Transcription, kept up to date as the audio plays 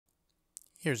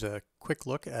Here's a quick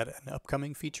look at an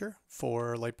upcoming feature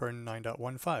for LightBurn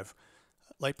 9.15.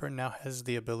 LightBurn now has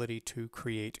the ability to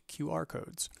create QR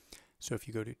codes. So if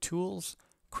you go to Tools,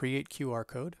 Create QR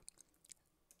Code,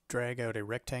 drag out a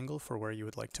rectangle for where you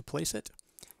would like to place it,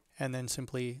 and then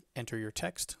simply enter your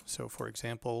text. So for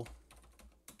example,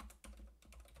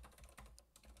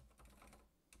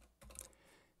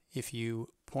 if you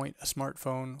point a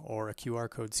smartphone or a QR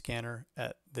code scanner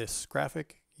at this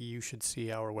graphic, you should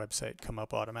see our website come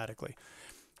up automatically.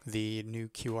 The new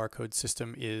QR code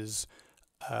system is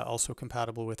also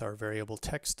compatible with our variable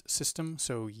text system,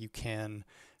 so you can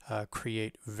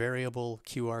create variable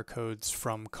QR codes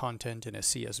from content in a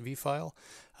CSV file,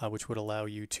 which would allow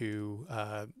you to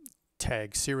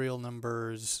tag serial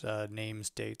numbers, names,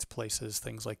 dates, places,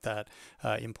 things like that,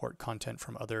 import content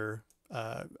from other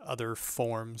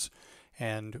forms,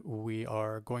 and we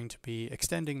are going to be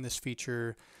extending this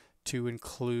feature to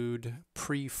include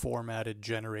pre-formatted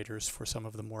generators for some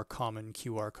of the more common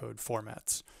QR code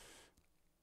formats.